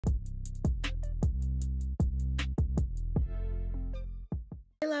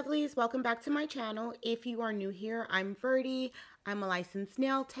Hey lovelies, welcome back to my channel. If you are new here, I'm Verdie. I'm a licensed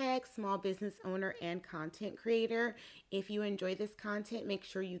nail tech, small business owner, and content creator. If you enjoy this content, make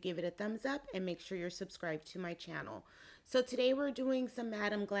sure you give it a thumbs up and make sure you're subscribed to my channel. So today we're doing some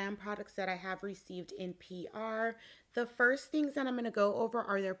MadamGlam products that I have received in PR. The first things that I'm going to go over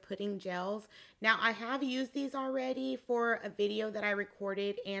are their pudding gels. Now I have used these already for a video that I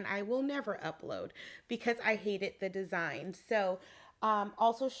recorded and I will never upload because I hated the design. So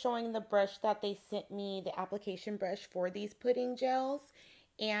also showing the brush that they sent me, the application brush for these pudding gels.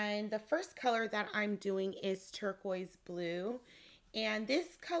 And the first color that I'm doing is turquoise blue. And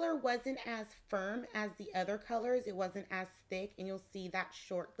this color wasn't as firm as the other colors. It wasn't as thick, and you'll see that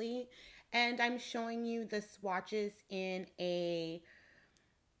shortly. And I'm showing you the swatches in a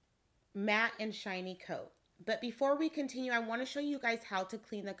matte and shiny coat. But before we continue, I want to show you guys how to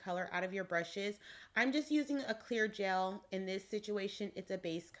clean the color out of your brushes. I'm just using a clear gel. In this situation, it's a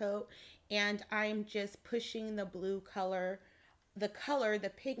base coat. And I'm just pushing the blue color,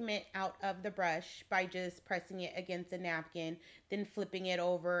 the pigment out of the brush by just pressing it against a napkin, then flipping it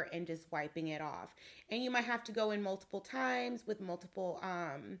over and just wiping it off. And you might have to go in multiple times with multiple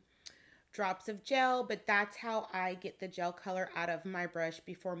drops of gel, but that's how I get the gel color out of my brush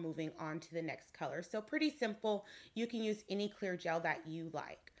before moving on to the next color. So pretty simple. You can use any clear gel that you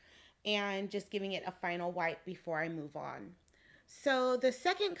like, and just giving it a final wipe before I move on. So the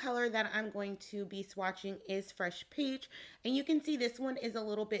second color that I'm going to be swatching is Fresh Peach, and you can see this one is a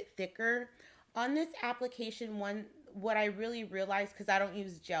little bit thicker. On this application what I really realized, because I don't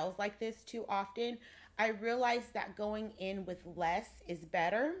use gels like this too often, I realized that going in with less is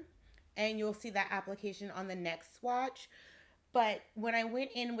better. And you'll see that application on the next swatch. But when I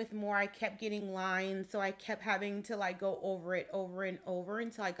went in with more, I kept getting lines, so I kept having to like go over it over and over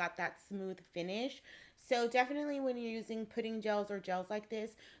until I got that smooth finish. So definitely when you're using pudding gels or gels like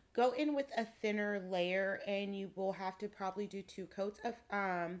this, go in with a thinner layer, and you will have to probably do 2 coats of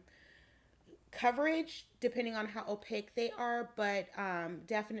coverage depending on how opaque they are, but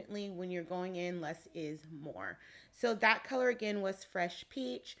definitely when you're going in, less is more. So that color again was Fresh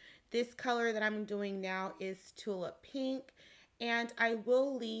Peach. This color that I'm doing now is Tulip Pink, and I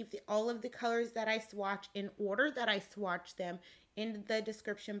will leave all of the colors that I swatch in order that I swatch them in the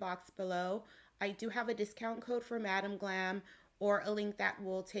description box below. I do have a discount code for MadamGlam, or a link that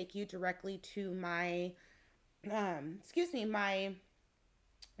will take you directly to my my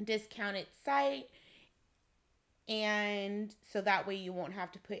discounted site, and so that way you won't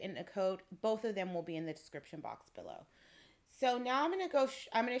have to put in a code. Both of them will be in the description box below. So now I'm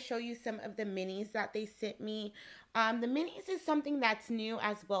going to show you some of the minis that they sent me. The minis is something that's new,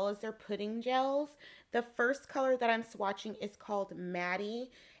 as well as their pudding gels. The first color that I'm swatching is called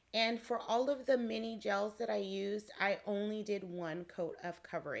MATTY. And for all of the mini gels that I used, I only did 1 coat of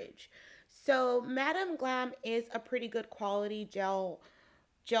coverage. So MadamGlam is a pretty good quality gel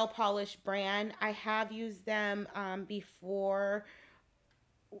polish brand. I have used them before,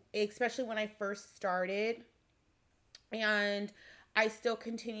 especially when I first started, and I still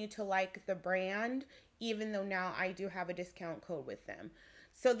continue to like the brand, even though now I do have a discount code with them.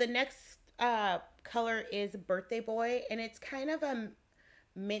 So the next color is Birthday Boy, and it's kind of a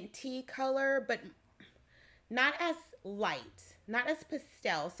minty color, but not as light, not as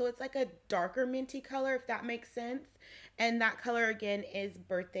pastel. So it's like a darker minty color, if that makes sense. And that color again is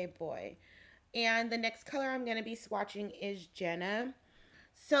Birthday Boy. And the next color I'm going to be swatching is JENNA.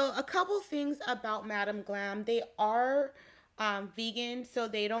 So a couple things about MadamGlam. They are vegan, so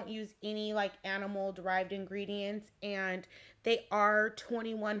they don't use any like animal derived ingredients, and they are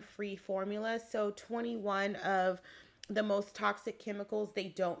 21 free formulas. So 21 of the most toxic chemicals they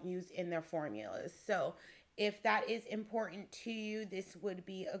don't use in their formulas. So if that is important to you, this would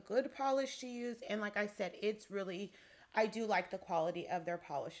be a good polish to use. And like I said, I do like the quality of their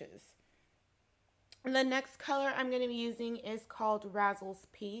polishes. The next color I'm going to be using is called RAZZLES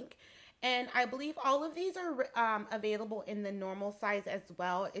Pink. And I believe all of these are available in the normal size as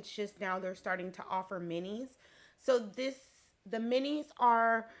well. It's just now they're starting to offer minis. So the minis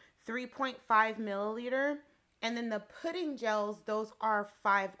are 3.5 milliliter. And then the pudding gels, those are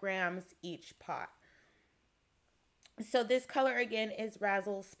 5 grams each pot. So this color again is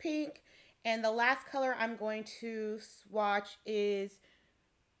RAZZLES Pink. And the last color I'm going to swatch is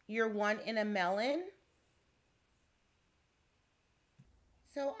Your One in a Melon.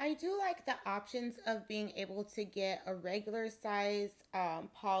 So I do like the options of being able to get a regular size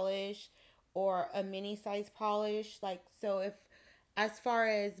polish or a mini size polish. Like, so if, as far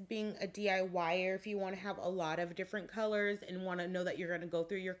as being a DIYer, if you want to have a lot of different colors and want to know that you're going to go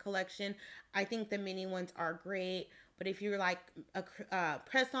through your collection, I think the mini ones are great. But if you're like a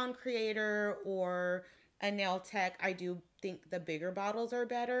press-on creator or a nail tech, I do think the bigger bottles are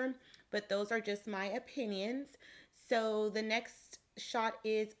better. But those are just my opinions. So the next shot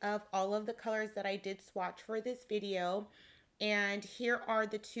is of all of the colors that I did swatch for this video. And here are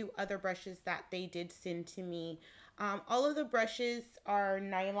the two other brushes that they did send to me. All of the brushes are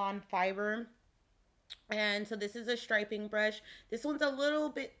nylon fiber. And so this is a striping brush. This one's a little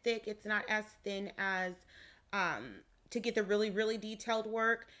bit thick. It's not as thin as to get the really, really detailed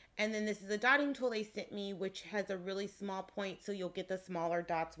work. And then this is a dotting tool they sent me, which has a really small point, so you'll get the smaller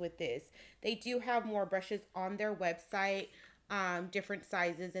dots with this. They do have more brushes on their website, different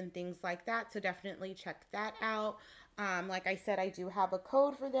sizes and things like that. So definitely check that out. Like I said, I do have a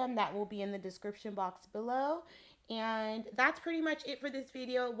code for them that will be in the description box below. And that's pretty much it for this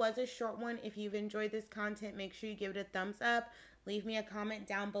video. It was a short one. If you've enjoyed this content, make sure you give it a thumbs up. Leave me a comment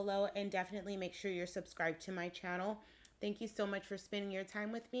down below and definitely make sure you're subscribed to my channel. Thank you so much for spending your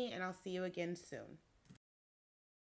time with me, and I'll see you again soon.